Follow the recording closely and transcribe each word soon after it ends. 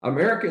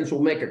Americans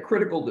will make a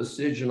critical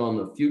decision on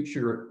the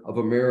future of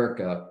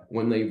America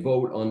when they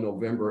vote on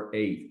November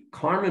 8th.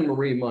 Carmen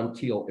Marie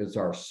Montiel is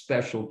our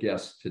special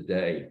guest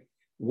today.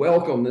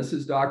 Welcome. This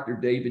is Dr.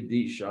 David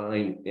D.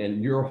 Shine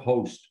and your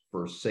host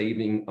for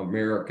Saving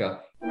America.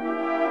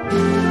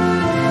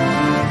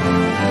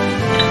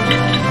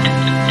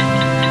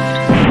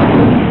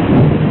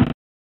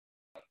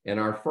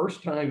 And our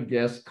first-time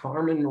guest,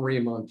 Carmen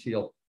Marie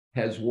Montiel,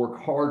 has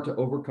worked hard to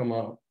overcome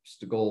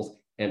obstacles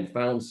and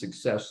found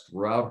success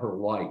throughout her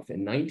life.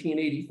 In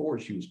 1984,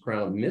 she was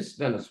crowned Miss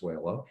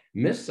Venezuela,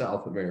 Miss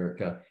South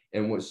America,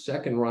 and was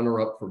second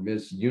runner-up for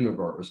Miss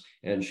Universe.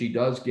 And she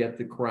does get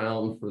the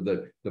crown for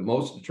the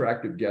most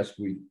attractive guest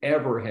we've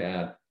ever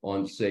had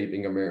on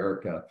Saving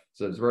America.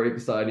 So it's very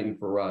exciting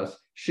for us.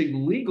 She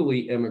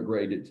legally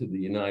immigrated to the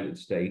United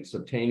States,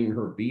 obtaining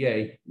her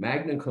BA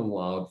magna cum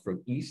laude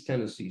from East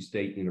Tennessee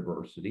State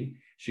University.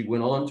 She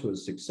went on to a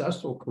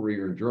successful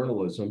career in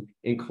journalism,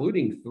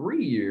 including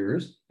 3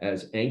 years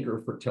as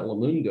anchor for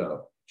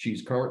Telemundo.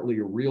 She's currently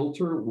a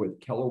realtor with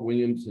Keller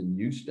Williams in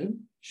Houston.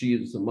 She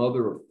is the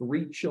mother of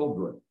 3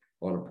 children.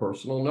 On a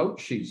personal note,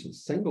 she's a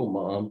single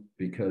mom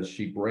because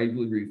she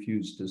bravely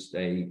refused to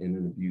stay in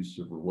an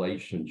abusive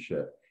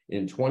relationship.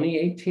 In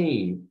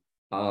 2018,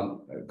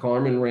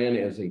 Carmen ran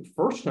as a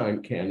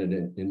first-time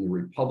candidate in the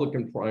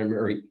Republican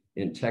primary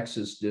in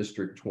Texas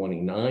District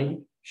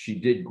 29. She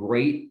did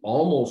great,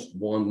 almost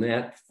won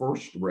that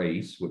first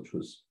race, which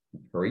was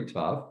very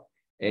tough.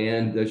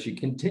 And she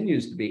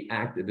continues to be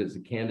active as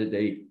a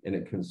candidate and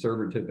a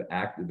conservative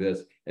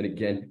activist. And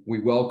again, we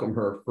welcome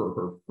her for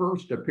her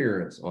first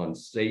appearance on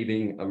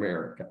Saving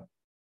America.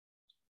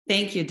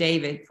 Thank you,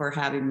 David, for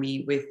having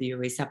me with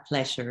you. It's a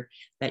pleasure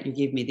that you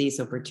give me this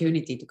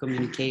opportunity to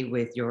communicate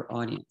with your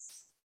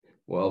audience.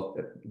 Well,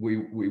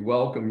 we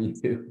welcome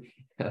you.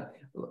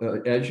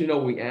 As you know,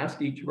 we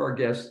ask each of our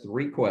guests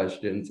 3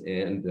 questions,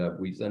 and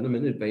we send them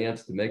in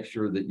advance to make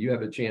sure that you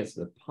have a chance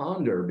to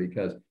ponder,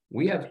 because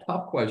we have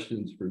tough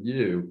questions for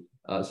you.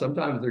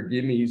 Sometimes they're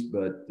gimmies,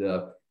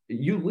 but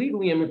you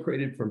legally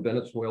immigrated from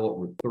Venezuela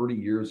over 30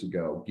 years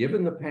ago.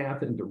 Given the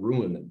path into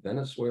ruin that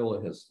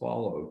Venezuela has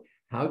followed,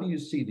 how do you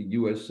see the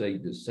USA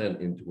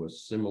descent into a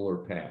similar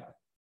path?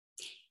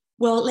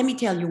 Well, let me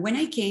tell you, when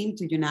I came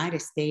to the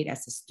United States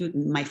as a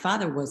student, my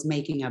father was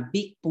making a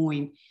big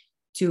point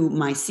to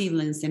my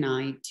siblings and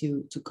I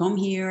to come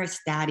here,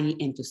 study,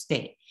 and to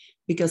stay.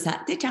 Because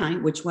at the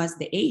time, which was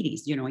the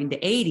 80s, in the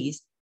 80s,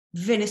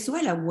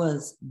 Venezuela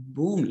was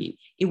booming.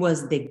 It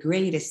was the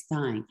greatest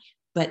time.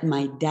 But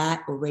my dad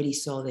already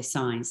saw the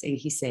signs, and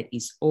he said,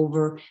 it's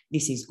over.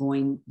 This is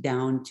going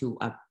down to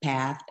a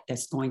path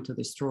that's going to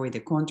destroy the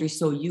country.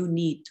 So you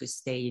need to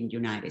stay in the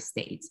United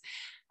States.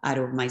 Out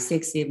of my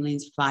 6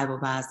 siblings, 5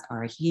 of us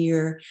are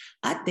here.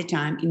 At the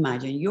time,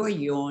 imagine you're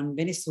young,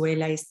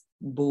 Venezuela is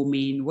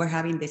booming, we're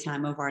having the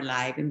time of our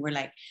life, and we're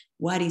like,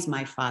 what is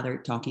my father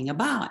talking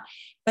about?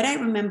 But I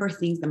remember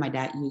things that my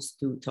dad used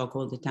to talk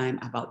all the time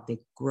about: the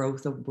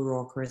growth of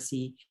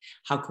bureaucracy,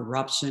 how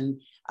corruption,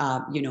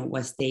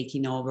 was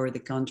taking over the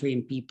country,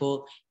 and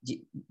people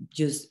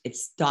just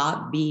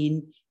stopped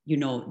being,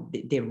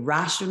 the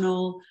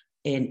rational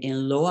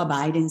and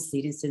law-abiding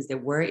citizens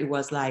that were. It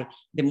was like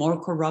the more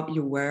corrupt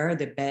you were,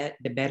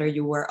 the better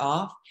you were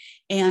off.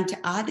 And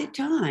at the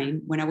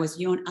time when I was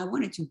young, I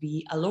wanted to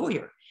be a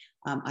lawyer.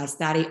 I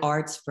studied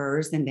arts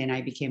first, and then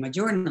I became a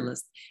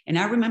journalist. And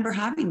I remember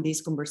having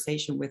this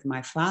conversation with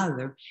my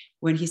father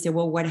when he said,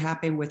 well, what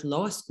happened with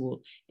law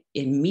school?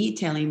 And me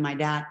telling my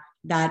dad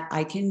that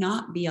I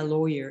cannot be a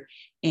lawyer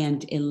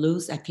and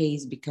lose a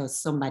case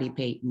because somebody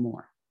paid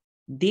more.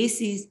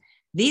 This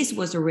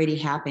was already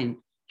happening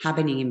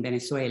in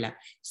Venezuela.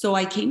 So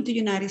I came to the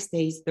United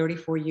States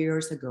 34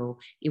 years ago.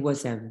 It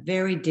was a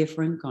very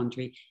different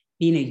country.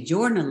 Being a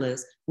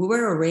journalist, we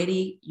were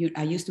already,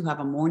 I used to have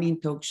a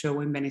morning talk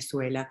show in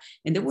Venezuela,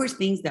 and there were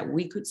things that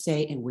we could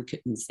say and we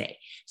couldn't say.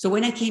 So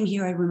when I came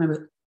here, I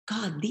remember,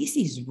 God, this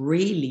is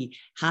really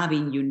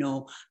having,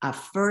 a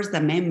First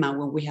Amendment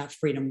when we have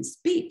freedom of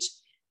speech.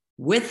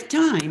 With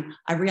time,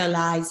 I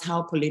realized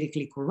how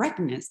politically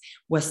correctness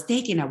was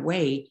taking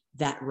away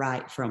that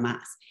right from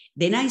us.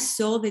 Then I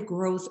saw the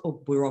growth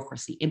of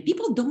bureaucracy, and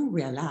people don't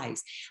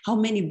realize how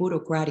many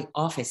bureaucratic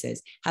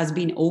offices has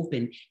been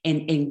opened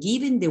and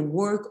given the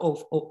work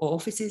of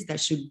offices that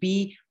should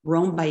be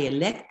run by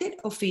elected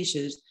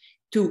officials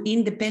to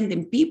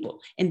independent people.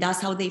 And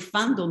that's how they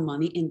funnel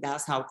money, and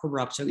that's how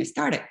corruption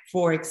started.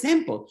 For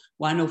example,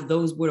 one of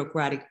those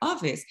bureaucratic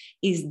offices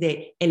is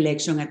the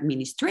election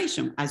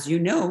administration. As you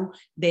know,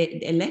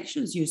 the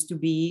elections used to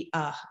be,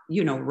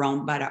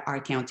 run by our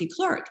county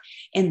clerk,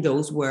 and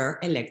those were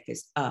elected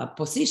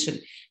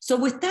positions. So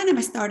with time,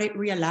 I started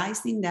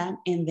realizing that.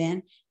 And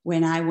then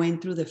when I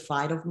went through the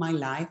fight of my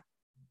life,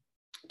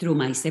 through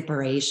my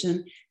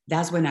separation,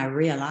 that's when I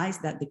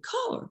realized that the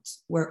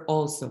courts were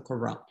also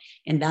corrupt.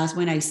 And that's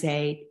when I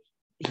say,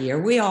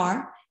 here we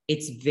are.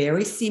 It's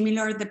very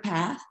similar, the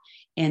path.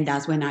 And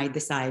that's when I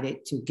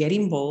decided to get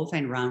involved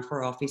and run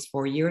for office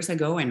 4 years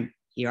ago. And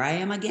here I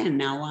am again.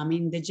 Now I'm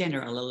in the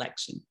general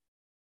election.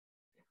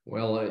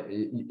 Well,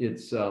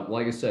 it's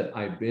like I said,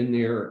 I've been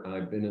there.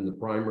 I've been in the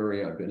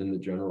primary. I've been in the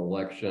general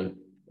election,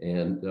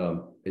 and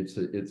it's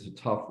a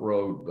tough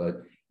road.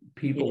 But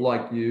people Yeah.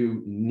 like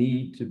you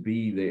need to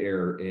be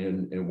there,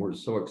 and we're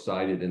so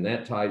excited. And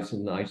that ties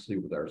in nicely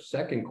with our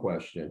second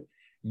question.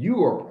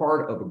 You are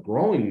part of a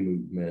growing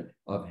movement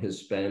of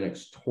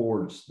Hispanics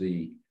towards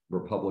the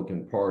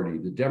Republican Party.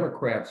 The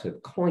Democrats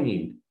have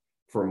claimed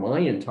for my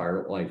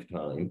entire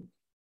lifetime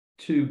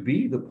to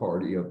be the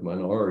party of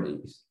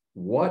minorities.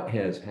 What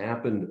has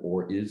happened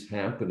or is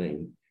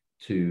happening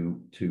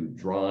to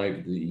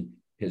drive the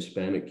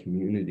Hispanic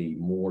community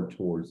more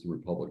towards the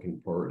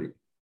Republican Party?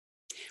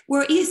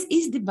 Where is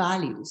the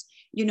values?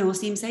 You know,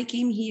 since I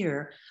came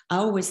here, I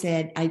always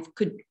said I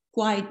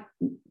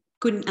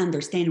couldn't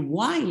understand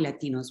why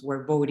Latinos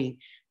were voting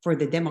for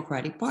the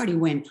Democratic Party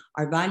when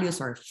our values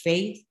are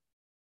faith,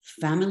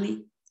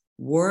 family,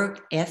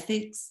 work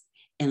ethics,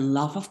 and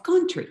love of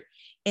country.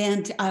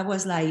 And I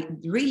was like,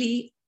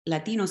 really,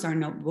 Latinos are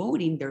not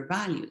voting their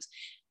values.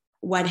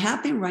 What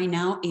happened right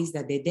now is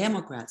that the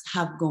Democrats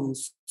have gone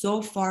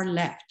so far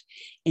left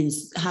and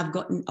have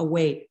gotten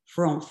away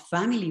from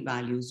family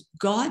values,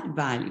 God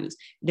values,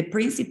 the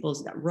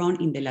principles that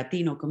run in the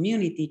Latino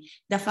community,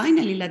 that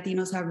finally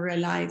Latinos have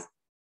realized,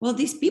 well,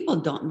 these people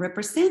don't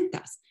represent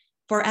us.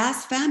 For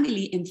us,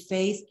 family and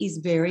faith is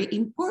very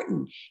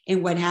important.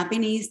 And what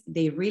happened is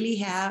they really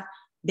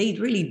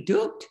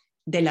duped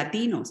the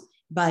Latinos.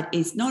 But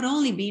it's not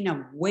only been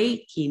a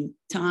waking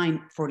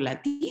time for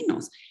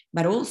Latinos,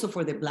 but also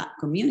for the Black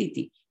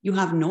community. You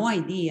have no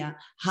idea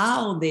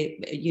how the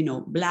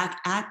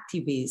Black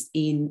activists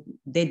in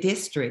the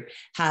district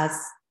has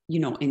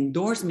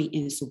endorsed me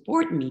and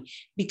support me,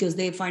 because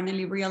they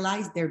finally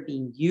realized they're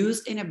being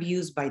used and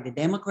abused by the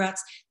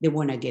Democrats. They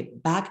want to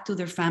get back to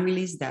their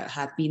families that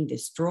have been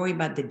destroyed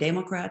by the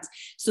Democrats.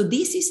 So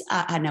this is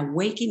an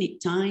awakening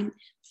time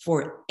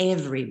for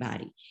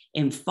everybody.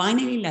 And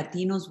finally,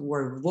 Latinos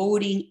were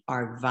voting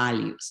our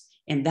values.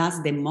 And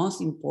that's the most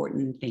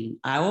important thing.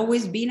 I've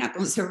always been a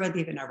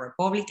conservative and a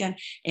Republican,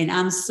 and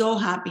I'm so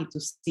happy to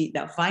see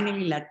that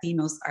finally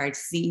Latinos are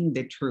seeing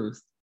the truth.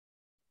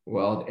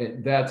 Well,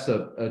 that's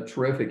a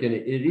terrific, and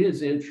it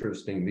is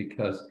interesting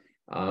because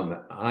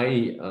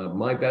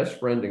my best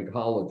friend in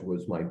college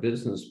was my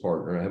business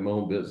partner. I had my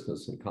own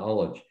business in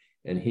college,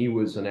 and he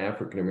was an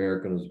African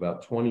American, was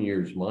about 20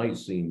 years my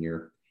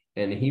senior,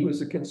 and he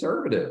was a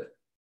conservative.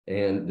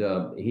 And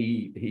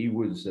he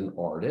was an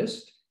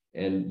artist,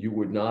 and you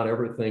would not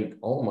ever think,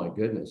 oh my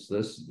goodness,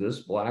 this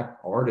Black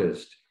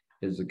artist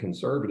is a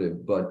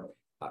conservative. But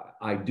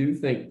I do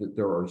think that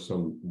there are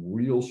some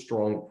real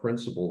strong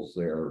principles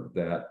there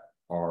that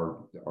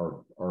are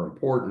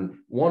important.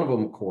 One of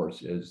them, of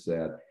course, is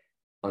that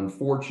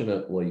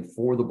unfortunately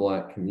for the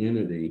Black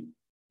community,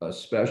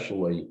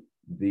 especially,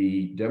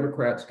 the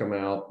Democrats come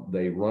out,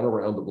 they run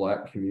around the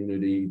Black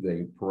community,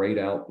 they parade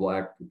out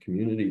Black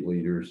community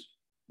leaders,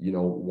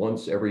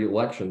 once every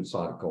election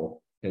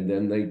cycle, and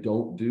then they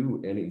don't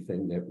do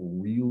anything that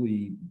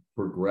really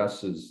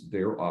progresses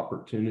their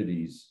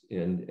opportunities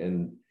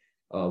and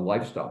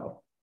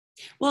lifestyle.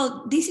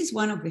 Well, this is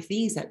one of the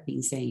things I've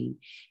been saying.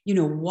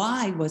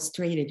 Why was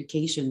trade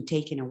education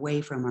taken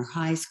away from our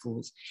high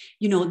schools?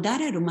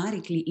 That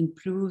automatically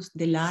improves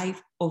the life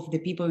of the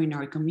people in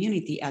our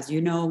community. As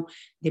you know,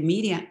 the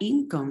median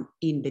income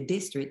in the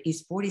district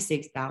is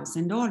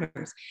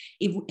 $46,000.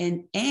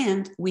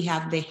 And we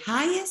have the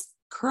highest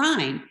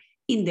crime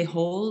in the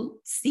whole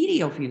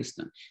city of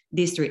Houston,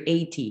 District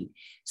 18.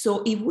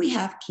 So if we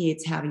have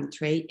kids having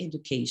trade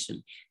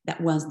education,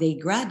 that once they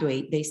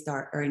graduate, they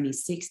start earning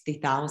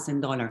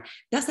 $60,000,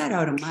 does that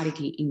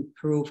automatically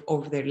improve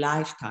over their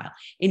lifestyle?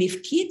 And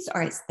if kids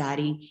are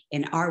studying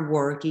and are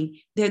working,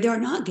 they're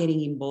not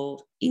getting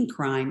involved in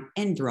crime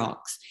and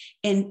drugs.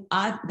 And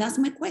that's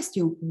my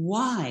question.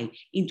 Why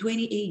in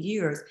 28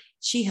 years,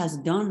 she has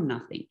done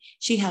nothing?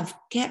 She has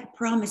kept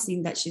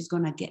promising that she's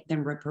going to get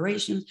them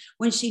reparations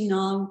when she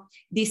knows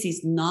this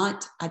is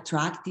not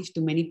attractive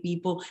to many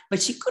people,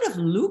 but she could have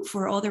looked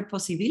for other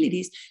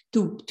possibilities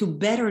to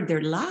better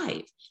their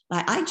life.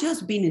 Like, I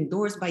just been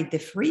endorsed by the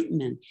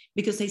freedmen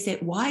because they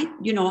said, why,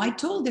 I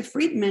told the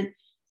freedmen,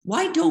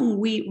 why don't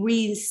we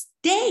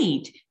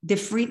reinstate the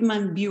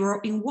Freedmen Bureau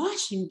in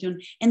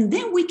Washington? And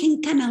then we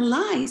can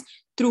canalize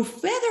through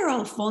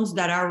federal funds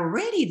that are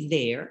already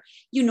there,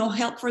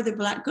 help for the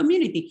Black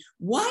community.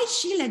 Why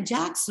Sheila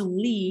Jackson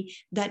Lee,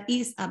 that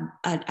is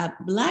a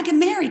Black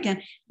American,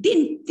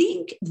 didn't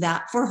think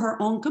that for her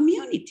own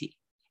community?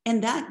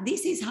 And that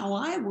this is how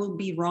I will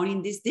be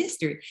running this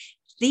district,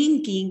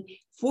 thinking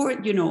for,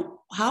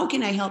 how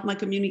can I help my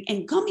community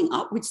and coming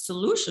up with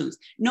solutions,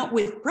 not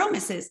with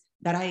promises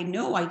that I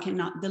know I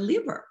cannot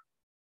deliver.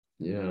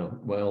 Yeah,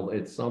 well,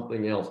 it's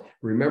something else.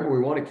 Remember, we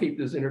want to keep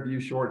this interview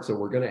short, so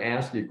we're going to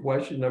ask you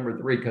question number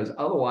 3, because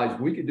otherwise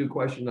we could do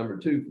question number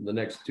 2 for the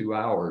next 2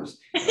 hours.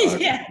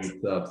 Yes.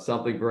 It's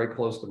something very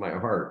close to my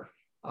heart.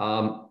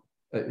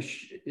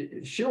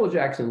 Sheila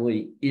Jackson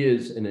Lee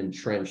is an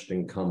entrenched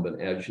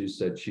incumbent. As you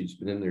said, she's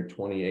been in there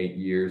 28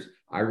 years.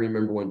 I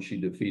remember when she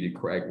defeated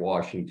Craig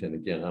Washington.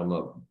 Again, I'm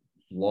a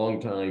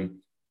longtime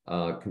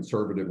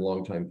conservative,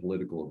 longtime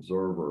political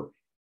observer,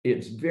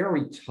 it's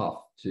very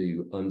tough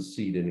to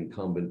unseat an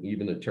incumbent,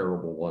 even a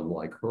terrible one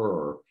like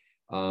her.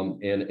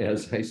 And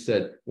as I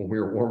said when we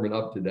were warming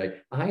up today,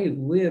 I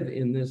live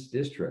in this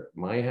district.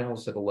 My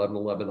house at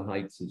 1111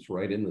 Heights is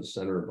right in the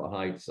center of the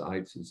Heights. The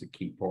Heights is a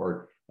key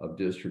part of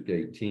District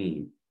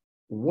 18.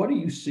 What do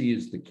you see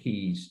as the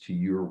keys to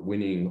your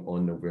winning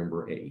on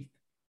November 8th?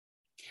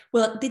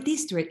 Well, the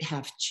district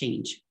have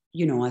changed.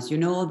 As you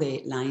know,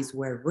 the lines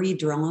were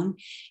redrawn.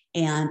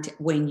 And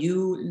when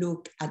you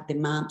look at the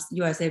maps,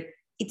 you are saying,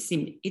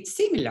 it's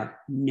similar.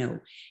 No,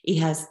 it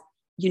has,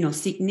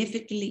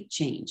 significantly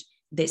changed.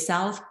 The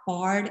south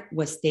part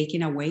was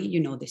taken away,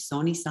 the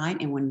sunny side,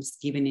 and when it's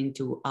given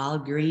into all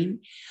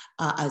green,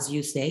 as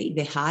you say,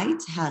 the height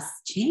has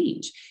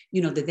changed.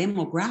 The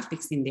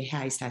demographics in the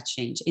heights have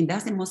changed. And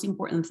that's the most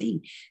important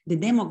thing. The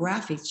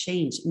demographics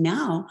change.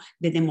 Now,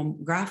 the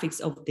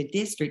demographics of the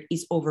district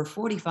is over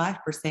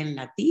 45%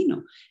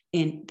 Latino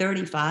and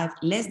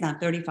less than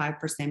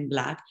 35%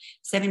 Black,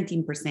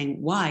 17%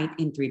 white,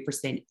 and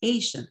 3%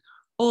 Asian.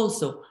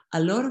 Also, a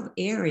lot of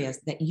areas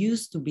that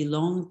used to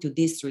belong to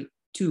District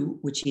 2,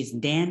 which is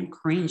Dan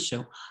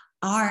Crenshaw,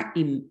 are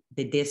in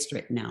the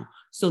district now.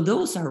 So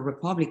those are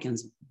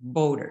Republicans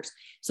voters.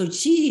 So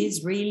she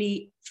is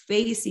really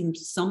facing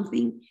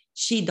something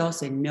she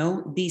doesn't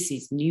know. This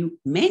is new.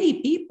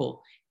 Many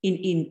people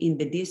in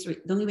the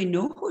district don't even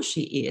know who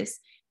she is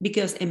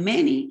because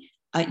many,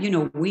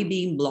 we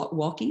being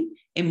walking,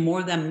 and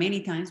more than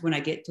many times when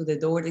I get to the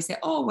door, they say,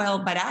 oh, well,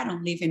 but I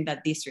don't live in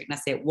that district. And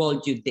I said,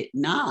 well, you did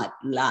not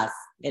last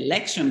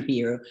election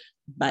period,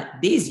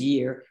 but this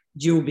year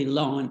you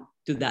belong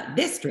to that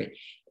district.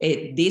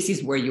 This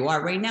is where you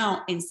are right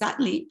now. And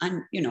sadly,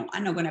 I'm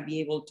not going to be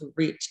able to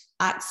reach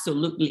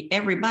absolutely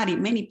everybody.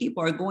 Many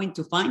people are going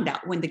to find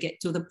out when they get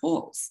to the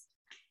polls.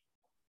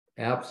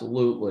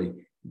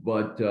 Absolutely.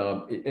 But,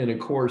 and of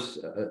course,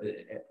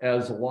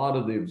 as a lot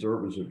of the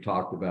observers have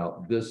talked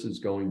about, this is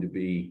going to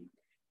be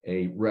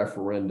a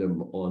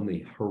referendum on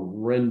the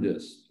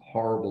horrendous,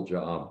 horrible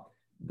job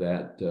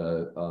that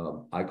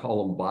I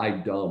call them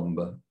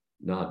Biden,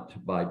 not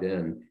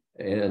Biden,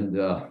 and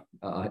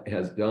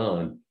has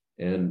done.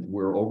 And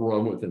we're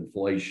overrun with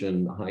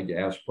inflation, high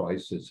gas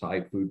prices,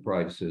 high food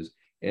prices.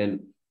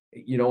 And,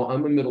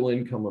 I'm a middle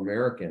income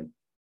American.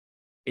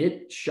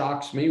 It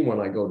shocks me when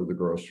I go to the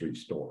grocery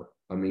store.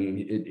 I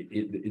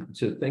mean,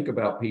 to think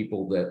about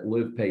people that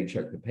live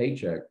paycheck to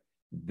paycheck,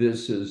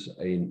 this is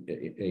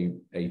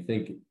I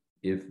think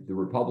if the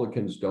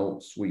Republicans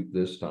don't sweep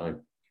this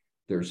time,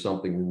 there's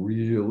something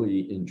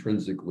really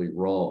intrinsically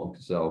wrong.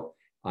 So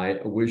I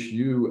wish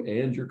you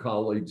and your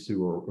colleagues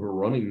who are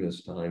running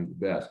this time the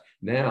best.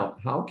 Now,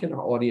 how can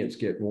our audience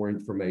get more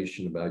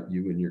information about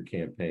you and your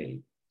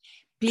campaign?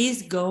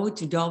 Please go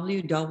to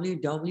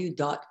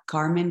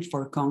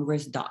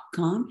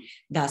www.carmenforcongress.com.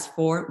 That's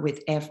for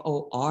with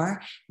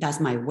FOR. That's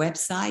my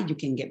website. You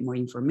can get more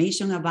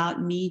information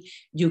about me.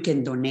 You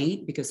can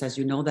donate because, as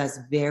you know, that's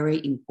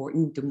very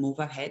important to move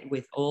ahead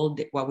with all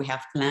what we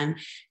have planned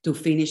to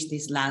finish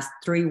these last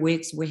 3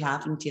 weeks we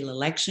have until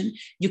election.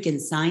 You can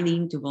sign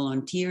in to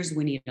volunteers.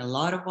 We need a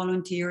lot of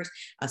volunteers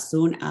as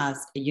soon as,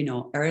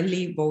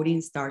 early voting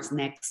starts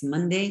next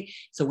Monday.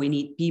 So we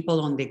need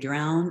people on the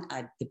ground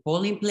at the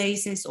polling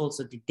places,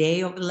 also the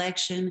day of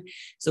election.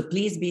 So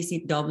please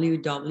visit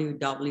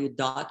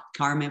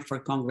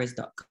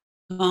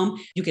www.carmenforcongress.com.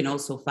 You can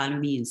also follow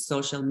me in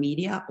social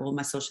media. All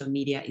my social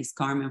media is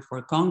Carmen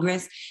for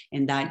Congress,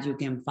 and that you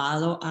can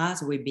follow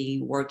us. We've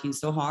been working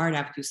so hard. I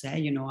have to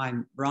say,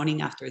 I'm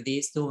running after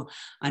this to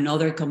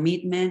another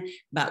commitment,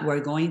 but we're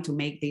going to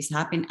make this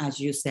happen, as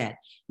you said.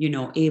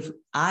 If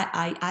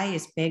I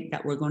expect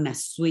that we're going to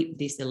sweep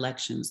these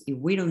elections. If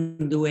we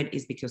don't do it,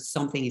 it's because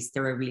something is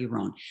terribly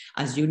wrong.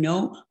 As you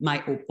know,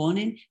 my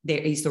opponent,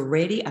 there is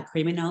already a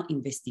criminal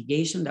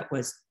investigation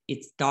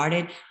it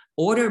started,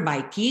 ordered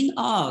by King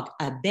Og,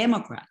 a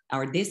Democrat.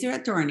 Our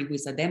district attorney, who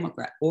is a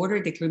Democrat,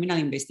 ordered the criminal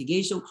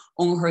investigation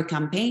on her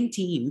campaign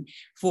team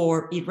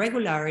for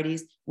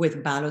irregularities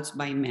with ballots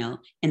by mail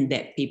and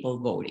dead people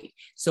voting.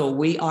 So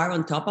we are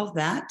on top of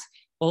that.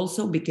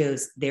 Also,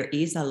 because there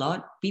is a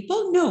lot,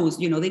 people knows,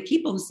 they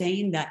keep on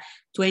saying that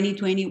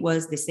 2020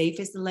 was the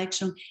safest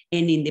election.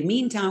 And in the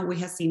meantime, we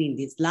have seen in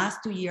these last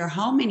 2 years,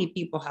 how many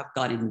people have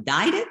got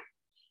indicted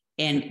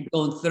and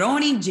gone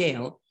thrown in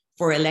jail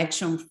for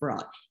election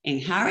fraud.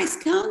 And Harris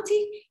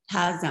County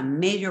has a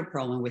major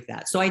problem with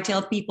that. So I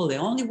tell people the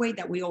only way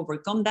that we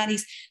overcome that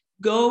is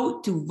go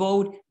to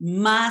vote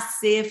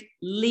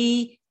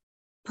massively,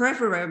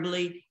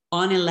 preferably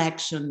on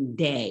election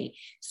day.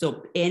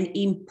 So, and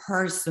in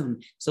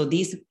person. So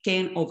this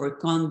can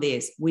overcome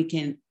this. We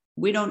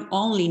don't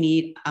only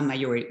need a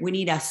majority, we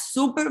need a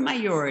super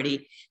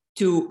majority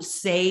to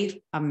save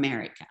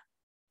America.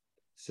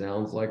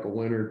 Sounds like a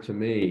winner to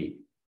me.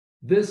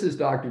 This is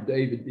Dr.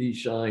 David D.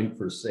 Shine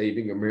for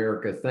Saving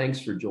America.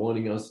 Thanks for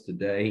joining us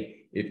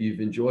today. If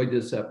you've enjoyed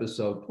this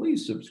episode,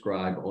 please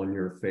subscribe on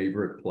your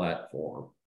favorite platform.